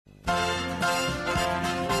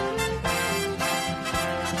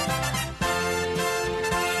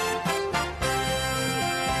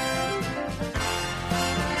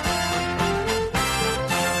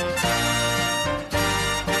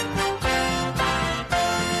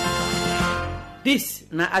This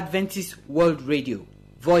na Adventist World Radio,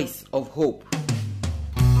 Voice of Hope.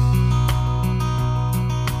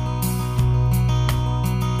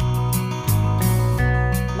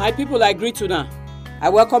 My people, I greet you now. I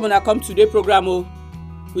welcome una come today program.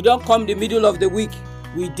 We don't come the middle of the week.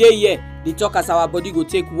 We dey here. They talk as our body go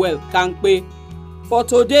take well. Kampe. For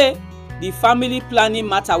today, the family planning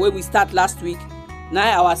matter where we start last week.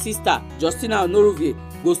 Now our sister Justina Onoruvie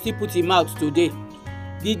go still put him out today.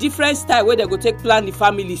 The different style where they go take plan the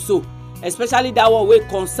family so, especially that one wey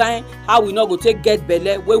concern how we not go take get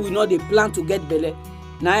belle, where we know they plan to get belle.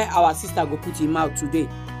 Now our sister go put him out today.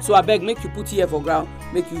 So I beg make you put here for ground,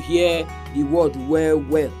 make you hear the word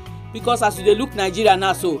well. Because as you dey look Nigeria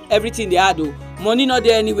now, so everything they had, money not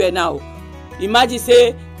there anywhere now. Imagine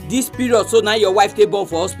say this period, so now your wife take born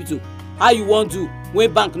for hospital. How you want to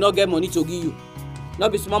when bank not get money to give you?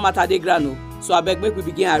 Not be small matter dey ground. So I beg make we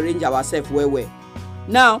begin arrange ourselves well.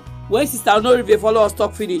 Now, when Sister Onorivie follow us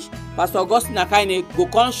talk finish, Pastor Augustine Akaine go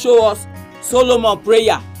come show us Solomon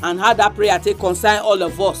prayer and how that prayer take concern all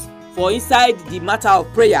of us for inside the matter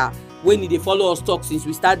of prayer when they follow us talk since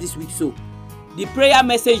we start this week. So, the prayer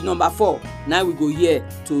message number 4, now we go here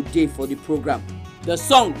today for the program. The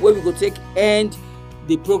song where we go take end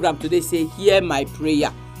the program today say, "Hear my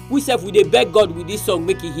prayer." We say we dey beg God with this song,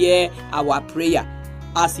 make He hear our prayer.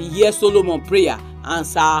 As He hear Solomon prayer,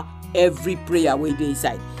 answer every prayer wey dey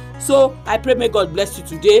inside. So I pray may God bless you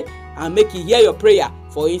today and make He hear your prayer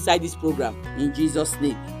for inside this program in Jesus'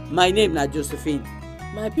 name. My name na Josephine.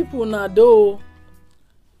 My people na do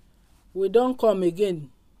we don come again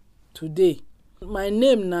today. My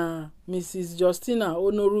name na Mrs. Justina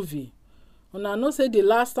Onoruvie. Una know say the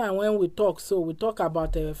last time when we talk, so we talk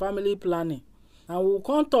about family planning, and we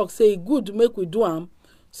come talk say e good make we do am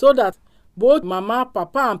so that both mama,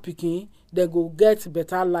 papa and pikin they go get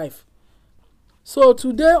better life. So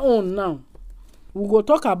today on now, we go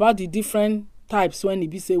talk about the different types when e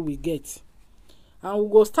be say we get, and we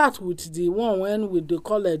go start with the one when we dey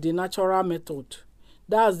call it the natural method.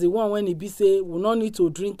 That's the one when e be say we no need to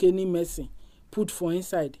drink any medicine put for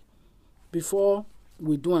inside before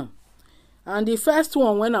we do am. And the first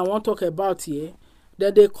one when I want talk about here,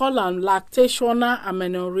 that they call am lactational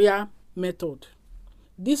amenorrhea method.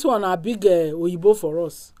 This one a big oyibo for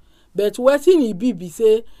us, but wetin e be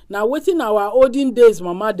say na wetin our olden days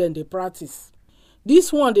mama dem dey practice.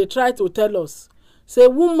 This one dey try to tell us say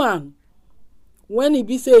woman when e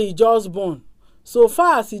be say e just born, so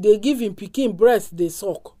far as e dey give him pikin breast dey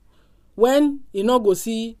suck, when e no go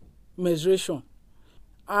see menstruation,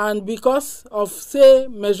 and because of say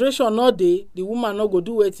menstruation no dey, the woman no go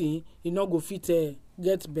do wetin, e no go fit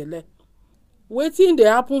get belle. Wetin dey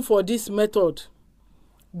happen for this method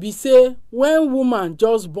be say when woman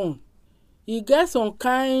just born, e get some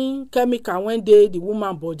kind chemical when dey the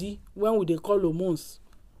woman body when we dey call hormones.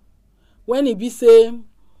 When e be say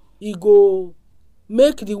e go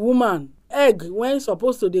make the woman egg when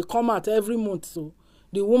suppose to dey come out every month, so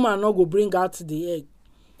the woman no go bring out the egg,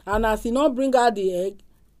 and as e no bring out the egg,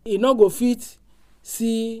 e no go fit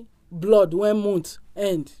see blood when month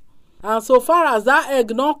end, and so far as that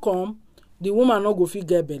egg no come, the woman no go fit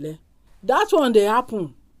get belle. That one dey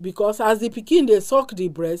happen because as the pikin dey suck the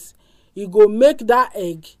breast, e go make that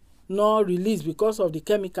egg no release because of the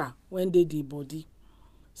chemical when dey the body.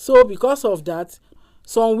 So because of that,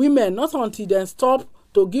 some women not until dem stop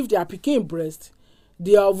to give their pikin breast,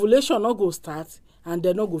 the ovulation no go start and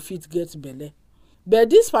dem no go fit get belle. But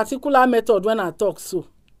this particular method when I talk so,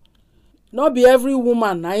 not be every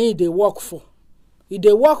woman na e dey work for. E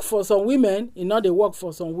dey work for some women, e no dey work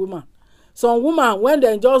for some women. Some woman when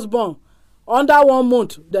dem just born, under 1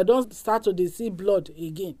 month they don start to dey see blood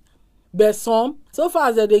again, but some so far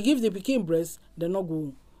as they give the pikin breast, they no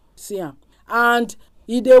go see am. And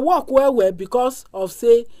e dey work well because of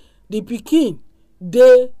say the pikin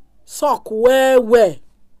dey suck well,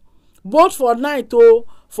 both for night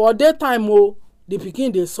for daytime the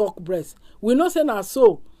pikin dey suck breast. We know say na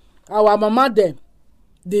so our mama dem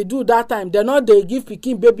dey do that time. They no dey give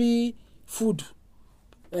pikin baby food,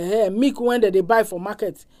 milk when they buy for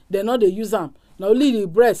market, they no dey use am. Na only the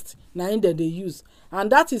breast na im dem dey use,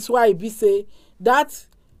 and that is why e be say that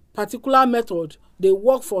particular method dey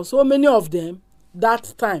work for so many of them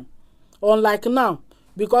that time, unlike now.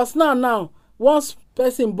 Because now once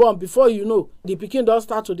person born, before you know, the pikin don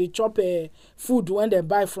start to dey chop food when they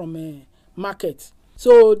buy from market.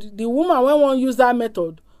 So the woman when wan use that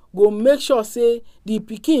method go make sure say the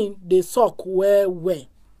pikin dey suck well.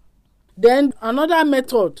 Then another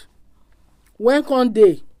method when come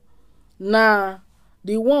dey na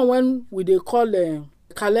the one when we dey call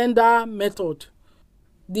calendar method.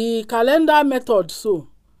 The calendar method so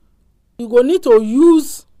you go need to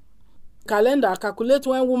use calendar calculate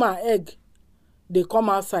when woman egg dey come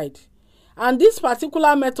outside. And this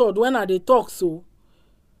particular method when I dey talk so,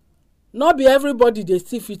 no be everybody dey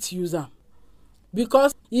still fit use am,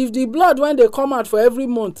 because if the blood when dey come out for every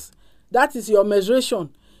month, that is your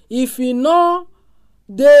menstruation, if e no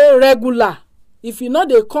dey regular, if e no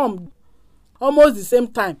dey come almost the same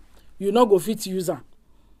time, you no go fit use am.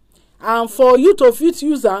 And for you to fit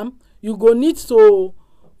use am, you go need to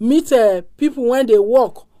meet people when dey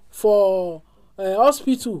work for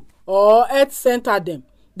hospital or health center dem.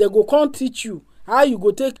 They go come teach you how you go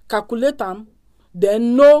take calculate am,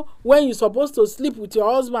 then know when you supposed to sleep with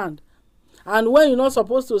your husband and when you not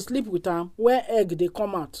supposed to sleep with am when egg dey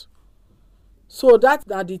come out. So that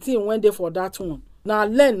na the thing when dey for that one. Na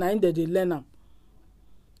learn na im dey learn am.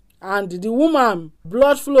 And the woman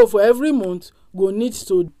blood flow for every month go need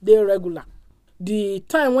to dey regular. The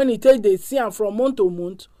time when e take dey see am from month to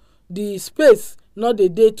month, the space no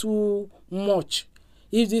dey too much.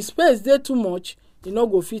 If the space dey too much, you no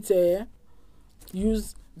go fit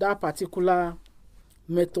use that particular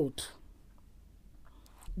method.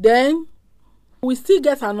 Then we still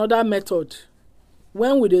get another method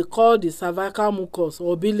when we dey call the cervical mucus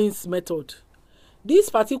or Billings method. This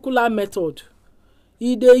particular method,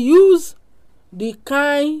 e dey use the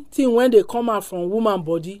kind thing when dey come out from woman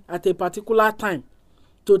body at a particular time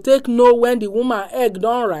to take know when the woman egg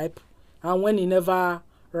don ripe and when e never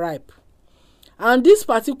ripe. And this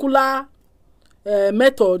particular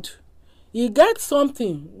method, e get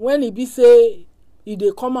something when e be say e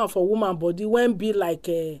dey come out for woman body when be like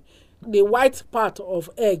the white part of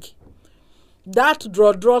egg, that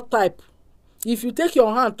draw type. If you take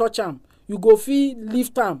your hand touch am, you go fit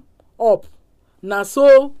lift am up. Na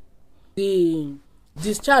so the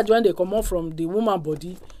discharge when dey comot from the woman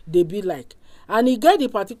body dey be like. And e get the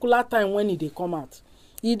particular time when e dey come out.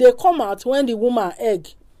 E dey come out when the woman egg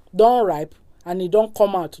don ripe and e don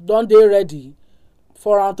come out, don dey ready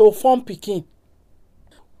for am to form pikin.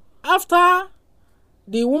 After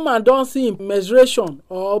the woman don see im menstruation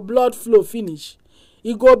or blood flow finish,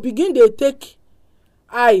 e go begin dey take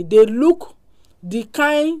eye dey look the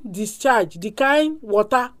kind discharge, the kind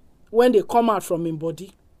water when dey come out from im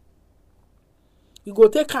body. E go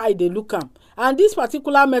take eye dey look am. And this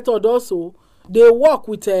particular method also dey work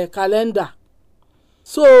with a calendar.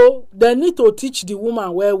 So they need to teach the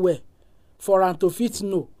woman well for am to fit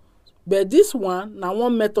know. But this one na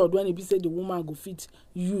one method when e be say the woman go fit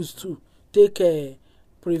use to take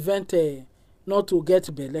prevent not to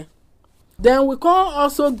get belle. Then we can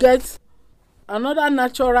also get another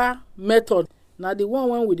natural method. Na the one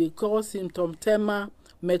when we dey call symptom thermal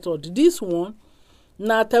method. This one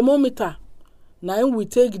na thermometer. Na im we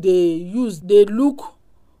take dey use dey look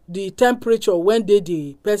the temperature when dey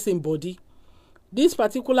the person body. This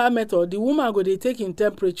particular method, the woman go dey take im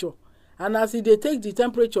temperature, and as e dey take the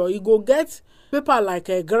temperature, e go get paper like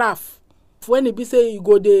a graph. When e be say e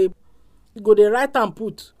go dey write am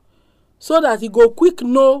put, so that e go quick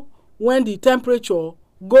know when the temperature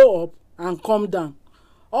go up and come down.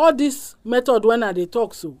 All this method when I dey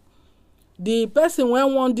talk so, the person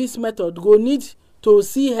when want this method go need to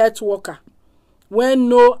see health worker when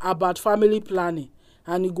know about family planning,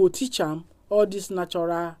 and e go teach am all these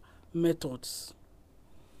natural methods.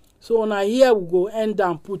 So na here we go end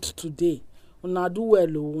and put today. Una do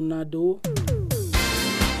well o, una do.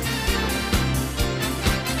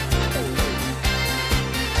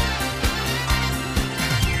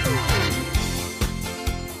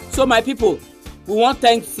 So my people, we wan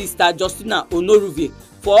thank Sister Justina Onoruve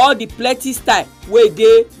for all the plenty style wey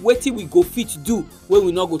dey wetin we go fit do wey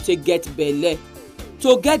we no go take get belle.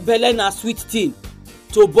 To get belle na sweet thing,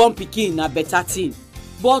 to born pikin na better thing.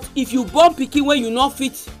 But if you born pikin wey you no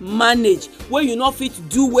fit manage, wey you no fit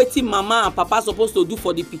do wetin mama and papa suppose to do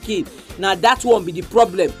for the pikin, na that one be the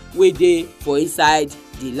problem wey dey for inside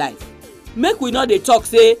the life. Make we no dey talk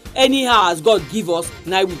say anyhow as God give us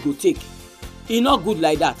na we go take. E no good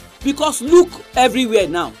like that, because look everywhere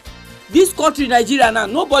now. This country Nigeria now,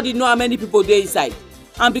 nobody know how many people dey inside,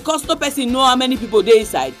 and because no person know how many people dey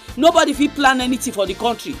inside, nobody fit plan anything for the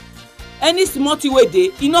country. Any small thing wey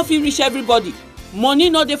dey, e no fit reach everybody. Money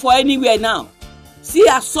no dey for anywhere now. See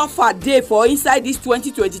as suffer dey for inside this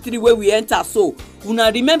 2023 wey we enter so.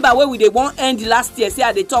 Una remember wey we dey wan end last year, say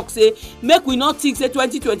I dey talk say make we not think say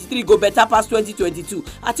 2023 go better pass 2022.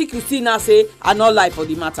 I think you see now say I no lie for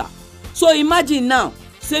the matter. So imagine now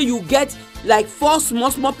say you get like 4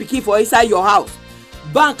 small pikin for inside your house,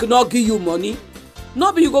 bank no give you money.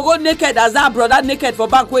 No be you go naked as that brother naked for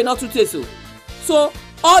bank wey not too tey so. So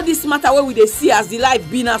all this matter wey we dey see as the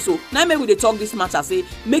life be now so, na make we dey talk this matter say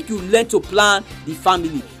make you learn to plan the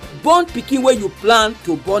family. born pikin wey you plan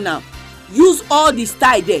to born am. Use all the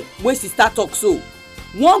style there wey sister talk so.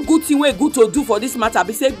 One good thing wey good to do for this matter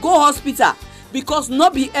be say go hospital, because no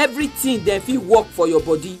be everything dem fit work for your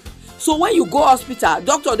body. So when you go hospital,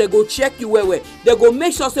 doctor dey go check you well well. Dey go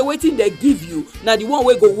make sure say wetin dey give you na the one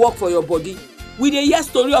wey go work for your body. We dey hear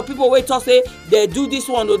story of people wey talk say dey do this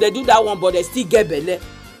one or dey do that one but dey still get belle.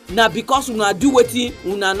 Na because una do wetin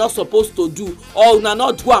una not supposed to do, or una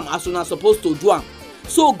not do am as una supposed to do am.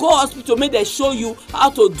 So go hospital make dem show you how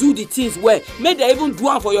to do the things well. Make dem even do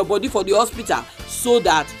am for your body for the hospital, so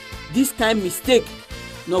that this kind mistake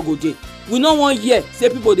no go dey. We no wan hear say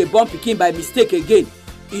people dey born pikin by mistake again.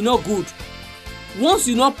 E no good. Once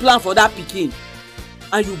you no plan for that pikin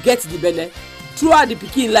and you get the belle, throughout the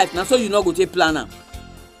pikin life na so you no go take plan am.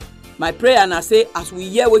 My prayer na say as we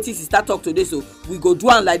hear wetin sister talk today, so we go do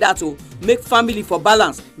am like that. So make family for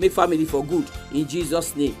balance, make family for good, in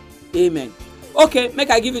Jesus name, amen. Okay, make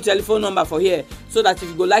I give you telephone number for here, so that if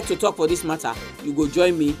you go like to talk for this matter, you go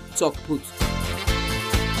join me talk put.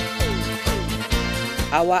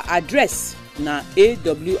 Our address na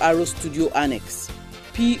AWR Studio Annex,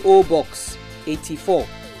 P.O. Box 84,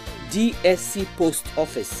 DSC Post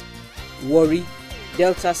Office, Warri,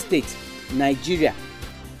 Delta State, Nigeria.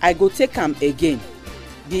 I go take am again.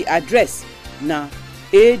 The address na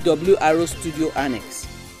AWR Studio Annex,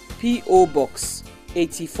 P.O. Box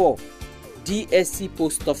 84, DSC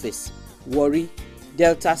Post Office, Warri,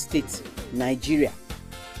 Delta State, Nigeria.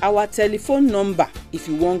 Our telephone number if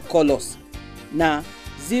you wan call us na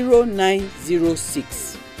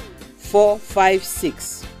 0906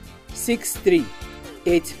 456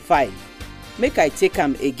 6385. Make I take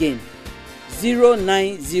am again.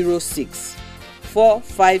 0906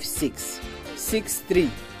 456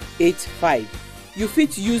 6385. You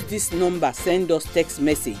fit use this number send us text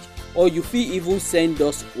message, or you fit even send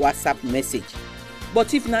us WhatsApp message.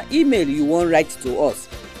 But if na email you wan write to us,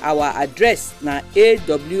 our address na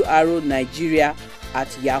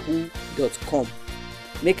awrnigeria@yahoo.com.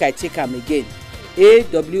 Make I take am again.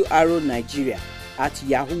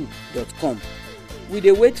 awrnigeria@yahoo.com. We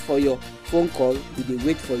dey wait for your phone call, we dey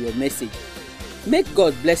wait for your message. Make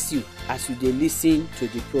God bless you as you dey listen to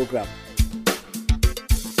the program.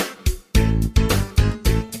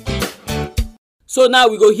 So now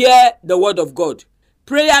we go hear the word of God.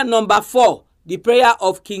 Prayer number 4, the prayer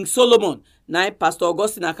of King Solomon. Now Pastor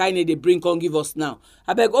Augustine Akaine dey bring come give us now.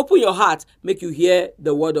 Abeg open your heart, make you hear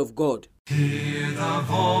the word of God. Hear the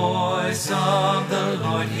voice of the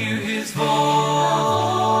Lord, hear his voice.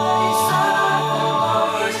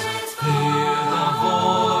 Hear the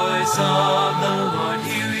voice of the Lord,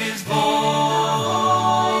 hear his voice.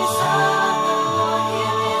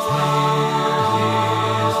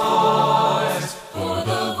 For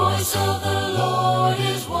the voice of the Lord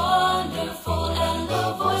is wonderful, and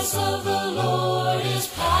the voice of the Lord is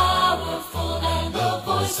powerful, and the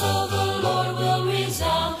voice of the Lord will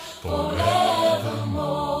resound forevermore.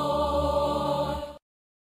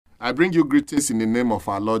 I bring you greetings in the name of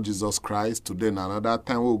our Lord Jesus Christ. Today, in another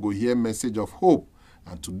time, we'll go hear message of hope.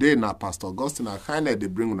 And today, now, Pastor Augustine Akaine, they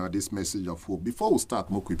bring on this message of hope. Before we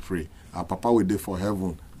start, make we pray. Our Papa will do for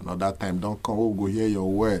heaven. Another time, don't come, we'll go hear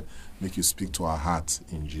your word. Make you speak to our hearts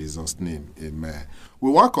in Jesus' name. Amen.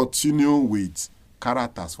 We want to continue with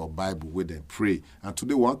characters for Bible where they pray. And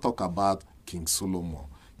today, we want to talk about King Solomon.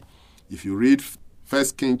 If you read 1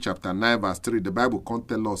 Kings chapter 9 verse 3, the Bible can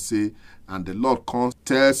tell us, say, and the Lord can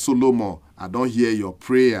tell Solomon, I don't hear your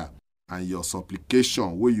prayer and your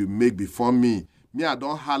supplication where you make before me. Me, I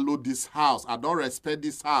don't hallow this house. I don't respect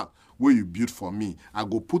this house where you build for me. I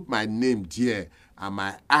go put my name there, and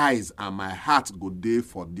my eyes and my heart go there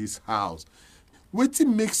for this house.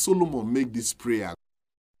 Wetin make Solomon make this prayer?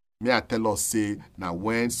 May I tell us, say, now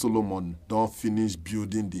when Solomon don't finish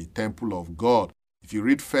building the temple of God, if you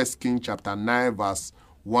read 1 Kings chapter 9 verse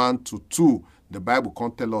 1 to 2, the Bible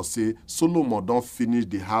can tell us, say, Solomon don't finish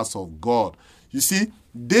the house of God. You see,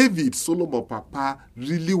 David, Solomon papa,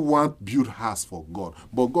 really want build house for God.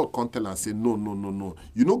 But God can't tell and say, no.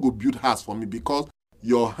 You no go build house for me because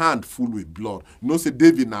your hand full with blood. You know, say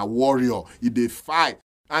David na warrior. He dey fight.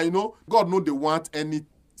 And you know, God no dey want any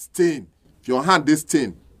stain. If your hand dey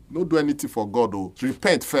stain, no do anything for God. Oh,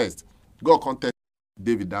 repent first. God can't tell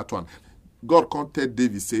David that one. God can't tell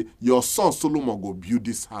David, say, your son Solomon go build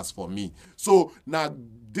this house for me. So now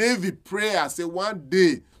David pray and say, one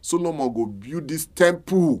day Solomon go build this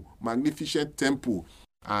temple, magnificent temple.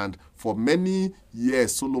 And for many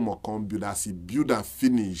years, Solomon come build. As he build and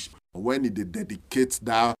finish, when he dedicate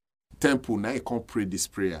that temple, now he can pray this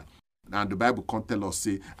prayer. And the Bible can tell us,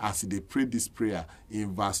 say, as he pray this prayer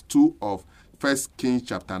in verse 2 of 1 Kings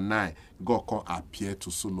chapter 9, God can appear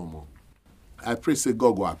to Solomon. I pray, say,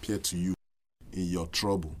 God will appear to you in your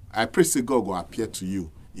trouble. I pray, say, God will appear to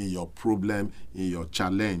you in your problem, in your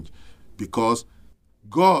challenge. Because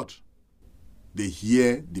God, they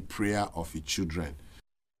hear the prayer of his children.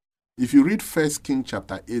 If you read 1 Kings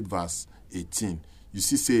chapter 8, verse 18, you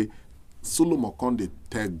see, say, Solomon come dey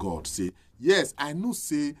tell God, say, yes, I know,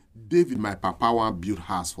 say, David, my papa, want build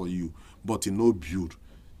house for you, but he no build.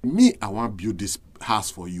 Me, I want build this house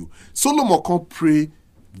for you. Solomon come pray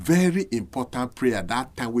very important prayer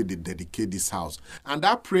that time when they dedicate this house. And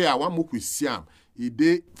that prayer, I want to see him. He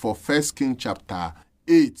did for 1 Kings chapter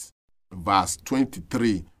 8, verse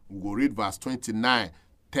 23. We go read verse 29,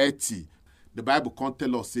 30. The Bible can't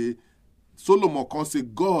tell us, say, Solomon can't say,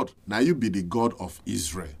 God, now you be the God of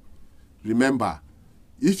Israel. Remember,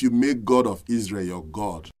 if you make God of Israel your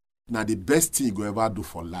God, now the best thing you go ever do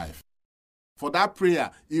for life. For that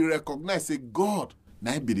prayer, he recognized, say, God,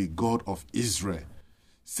 now be the God of Israel.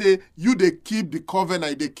 Say, you they keep the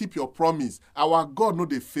covenant, they keep your promise. Our God know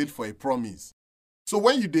they fail for a promise. So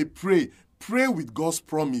when you they pray with God's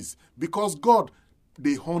promise, because God,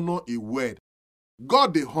 they honor a word.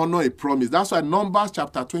 God, they honor a promise. That's why Numbers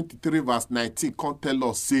chapter 23, verse 19 can't tell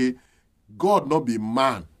us, say, God not be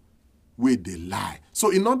man where they lie.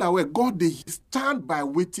 So in other words, God, they stand by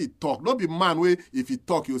what he talk. Not be man where if he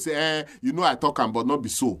talk, you say, you know I talk, but not be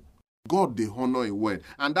so. God, they honor a word.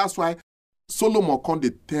 And that's why Solomon come,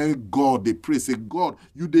 they tell God, they pray, say, God,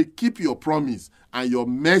 you they keep your promise and your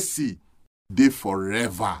mercy, they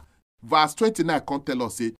forever. Verse 29 can't tell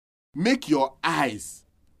us, say, make your eyes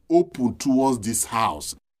open towards this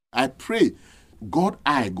house. I pray God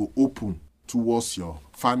eye go open towards your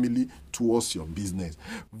family, towards your business.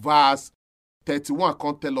 Verse 31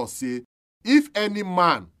 can tell us, say, if any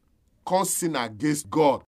man can sin against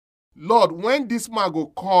God, Lord, when this man go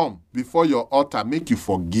come before your altar, make you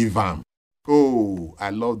forgive him. Oh, I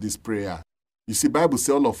love this prayer. You see, Bible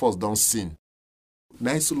say all of us don't sin.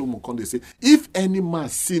 Now Solomon come, they say, if any man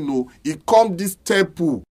sin, he come this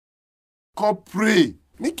temple, come pray,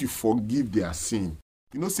 make you forgive their sin.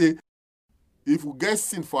 You know, say, if we get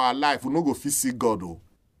sin for our life, we no go fit see God.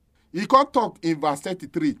 He can talk in verse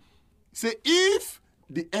 33. Say, if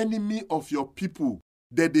the enemy of your people,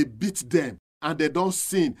 that they beat them and they don't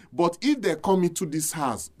sin, but if they come into this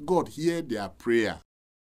house, God hear their prayer.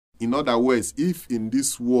 In other words, if in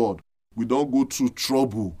this world we don't go through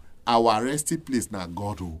trouble, our resting place now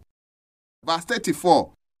God. Verse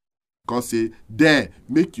 34. God say, there,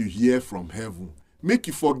 make you hear from heaven. Make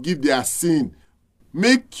you forgive their sin.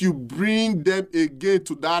 Make you bring them again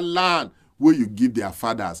to that land where you give their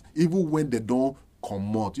fathers, even when they don't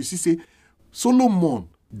come out. You see, say, Solomon,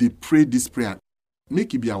 they pray this prayer.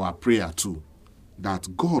 Make it be our prayer too,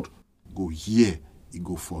 that God go hear, he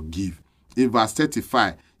go forgive. In verse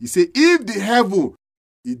 35, he say, if the heaven,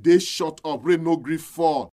 if they shut up, rain no grief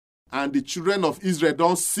fall, and the children of Israel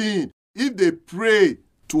don't sin, if they pray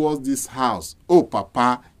towards this house, oh,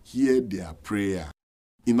 Papa, hear their prayer.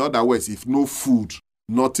 In other words, if no food,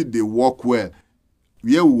 nothing they walk well,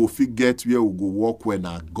 where we will forget where we go walk well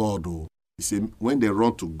now God. Oh. He said, when they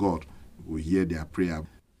run to God, we hear their prayer.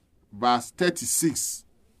 Verse 36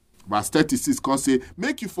 can say,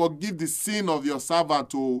 make you forgive the sin of your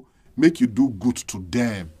servant, oh, make you do good to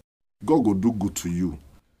them. God will do good to you.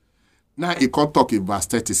 Now he can talk in verse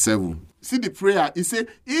 37. See the prayer. He said,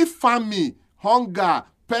 if famine, hunger,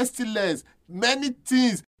 pestilence, many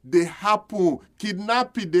things, they happen,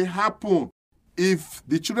 kidnapping, they happen. If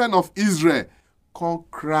the children of Israel come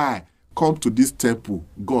cry, come to this temple,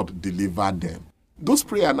 God deliver them. Those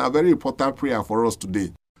prayers are a very important prayer for us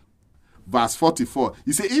today. Verse 44,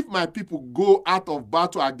 he said, if my people go out of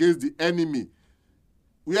battle against the enemy,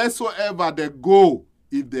 wheresoever they go,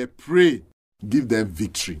 if they pray, give them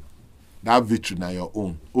victory. That victory now your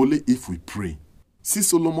own. Only if we pray. See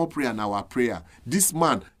Solomon pray and our prayer. This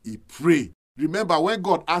man, he pray. Remember, when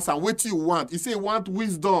God asked him, what do you want? He said, want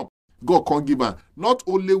wisdom. God can't give him. Not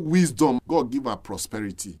only wisdom, God give him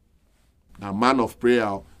prosperity. Now, man of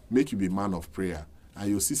prayer, make you be man of prayer.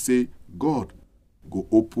 And you see, say, God, go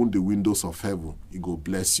open the windows of heaven. He go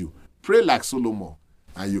bless you. Pray like Solomon,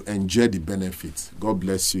 and you enjoy the benefits. God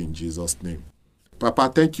bless you in Jesus' name.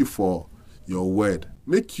 Papa, thank you for your word.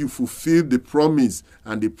 Make you fulfill the promise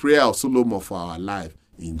and the prayer of Solomon for our life.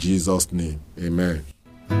 In Jesus' name, amen.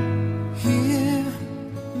 Hear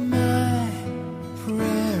my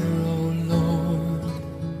prayer, O Lord.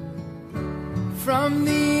 From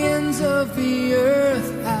the ends of the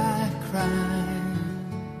earth I cry.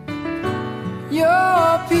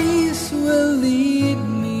 Your peace will lead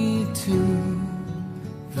me to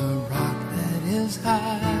the rock that is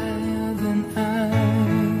higher than I.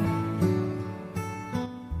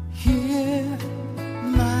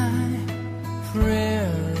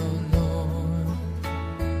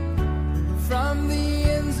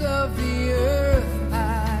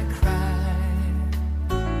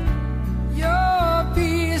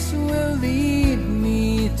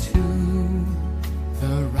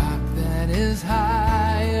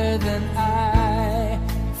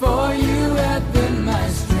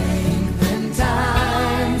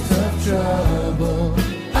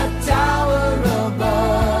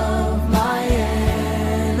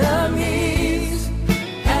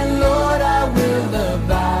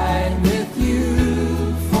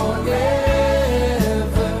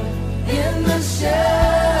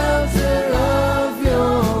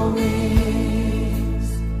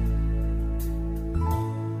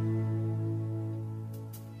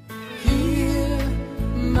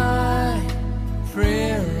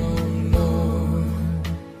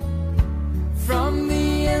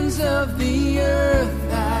 of the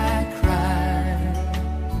earth I cry.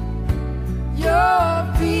 Your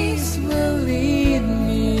peace will lead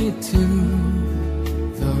me to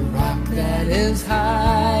the rock that is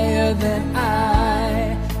higher than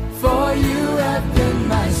I. For you have been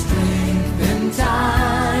my strength in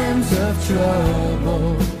times of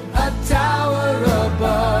trouble, a tower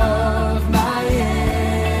above my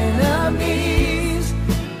enemies.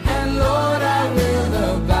 And Lord, I will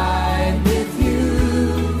abide with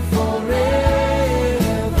you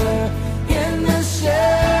forever in the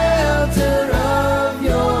shelter of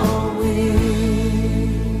your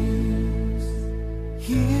wings.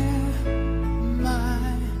 Hear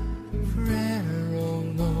my prayer, O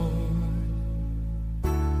Lord.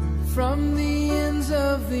 From the ends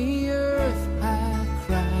of the earth I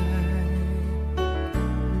cry.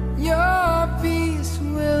 Your peace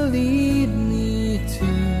will lead me to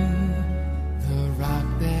the rock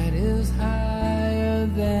that is higher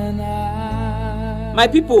than I. My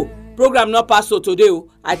people, program not pass so today.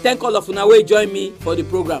 I thank all of una wey join me for the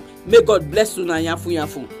program. May God bless una yanfu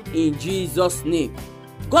in Jesus' name.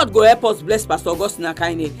 God go help us bless Pastor Augustine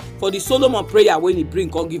Akaine for the Solomon prayer when he bring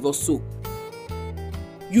come give us so.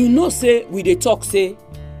 You know say we dey talk say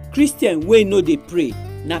Christian wey no dey pray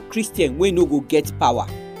na Christian wey no go get power.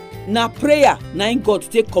 Na prayer na in God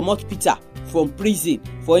take comot Peter from prison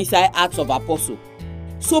for inside Acts of Apostle.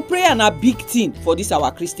 So prayer na big thing for this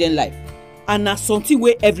our Christian life, and na something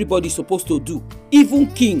wey everybody suppose to do, even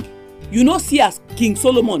king. You know see as King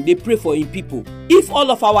Solomon dey pray for him people. If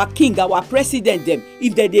all of our king, our president dem,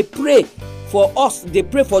 if they dey pray for us, they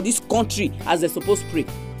pray for this country as they suppose pray.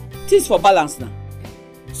 Things for balance now.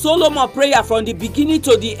 Solomon prayer from the beginning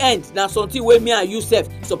to the end na something wey me and you sef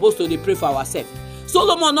suppose to dey pray for ourselves.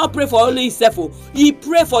 Solomon not pray for only himself. He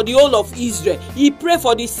pray for the whole of Israel. He pray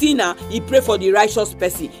for the sinner. He pray for the righteous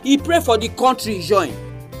person. He pray for the country join.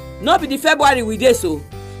 Not be the February we dey so.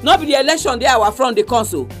 Not be the election dey our front dey come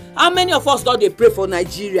so. How many of us don dey pray for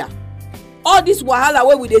Nigeria? All this wahala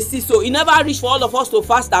wey we dey see so, e never reach for all of us to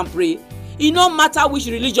fast and pray. E no matter which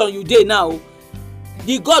religion you dey now.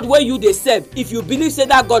 The God wey you dey serve, if you believe say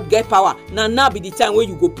that God get power, now be the time wey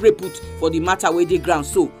you go pray put for the matter wey dey ground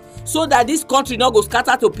so that this country no go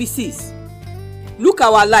scatter to pieces. Look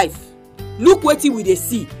our life. Look wetin we dey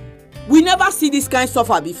see. We never see this kind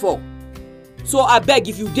suffer before. So I beg,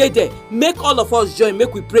 if you dey there, make all of us join,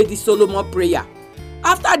 make we pray this Solomon prayer.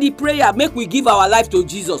 After the prayer, make we give our life to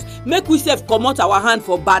Jesus. Make we sef comot our hand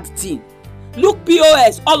for bad thing. Look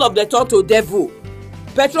POS, all of them turn to devil.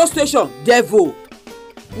 Petrol station, devil.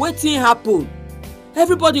 Wetin happen?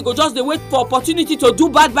 Everybody go just dey wait for opportunity to do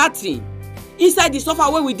bad thing. Inside the suffer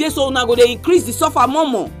wey we dey so now go dey increase the suffer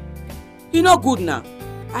more. E no good now.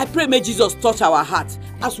 I pray may Jesus touch our heart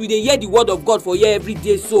as we dey hear the word of God for here every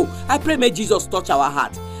day. So I pray may Jesus touch our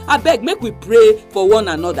heart. I beg, make we pray for one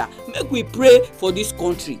another. Make we pray for this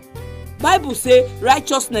country. Bible say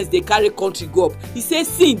righteousness dey carry country go up. He say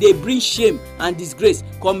sin dey bring shame and disgrace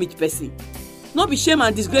come meet person. No be shame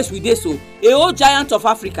and disgrace we dey so. A whole giant of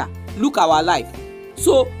Africa. Look our life.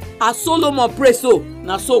 So as Solomon pray so,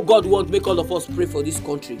 now so God want make all of us pray for this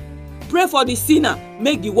country. Pray for the sinner,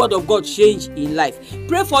 make the word of God change in life.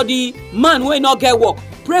 Pray for the man wey not get work.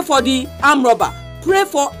 Pray for the armed robber. Pray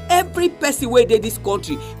for every person wey dey this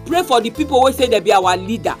country. Pray for the people wey say they be our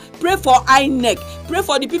leader. Pray for INEC. Pray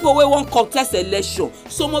for the people wey wan contest election.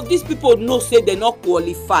 Some of these people know say they not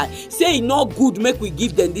qualify. Say e not good make we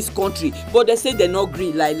give them this country, but they say they not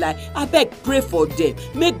green lie. Abeg, pray for them.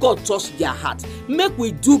 Make God touch their heart. Make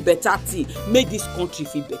we do better thing. Make this country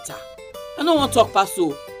feel better. I no wan talk pass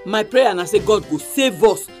so. My prayer na say God go save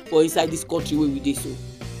us for inside this country wey we dey so.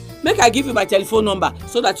 Make I give you my telephone number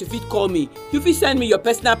so that you fit call me. You fit send me your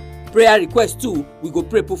personal prayer request too. We go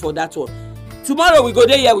pray for that one. Tomorrow we go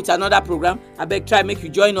there here with another program. Abeg, try make you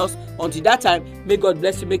join us. Until that time, may God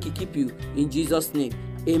bless you, make He keep you. In Jesus' name,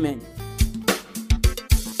 amen.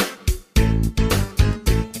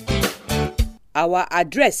 Our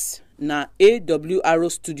address na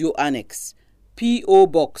AWR Studio Annex, P.O.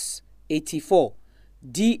 Box 84,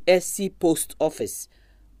 DSC Post Office,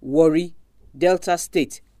 Warri, Delta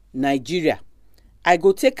State, Nigeria. I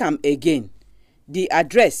go take am again. The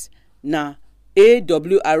address na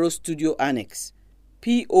AWR Studio Annex,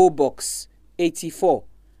 P.O. Box 84,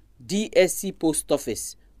 DSC Post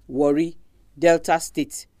Office, Warri, Delta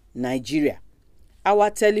State, Nigeria. Our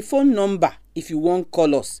telephone number, if you wan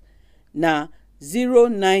call us, na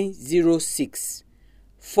 0906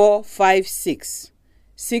 456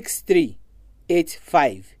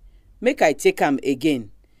 6385. Make I take am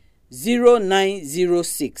again.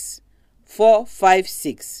 0906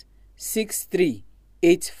 456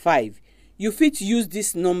 6385. You fit use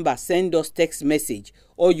this number send us text message,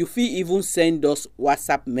 or you fit even send us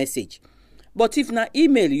WhatsApp message. But if na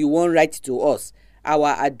email you wan write to us,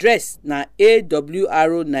 our address na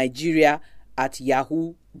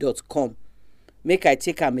awronigeria@yahoo.com. Make I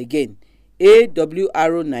take am again,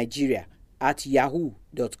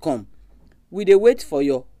 awronigeria@yahoo.com. We dey wait for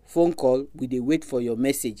your phone call, we dey wait for your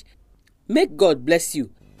message. Make God bless you.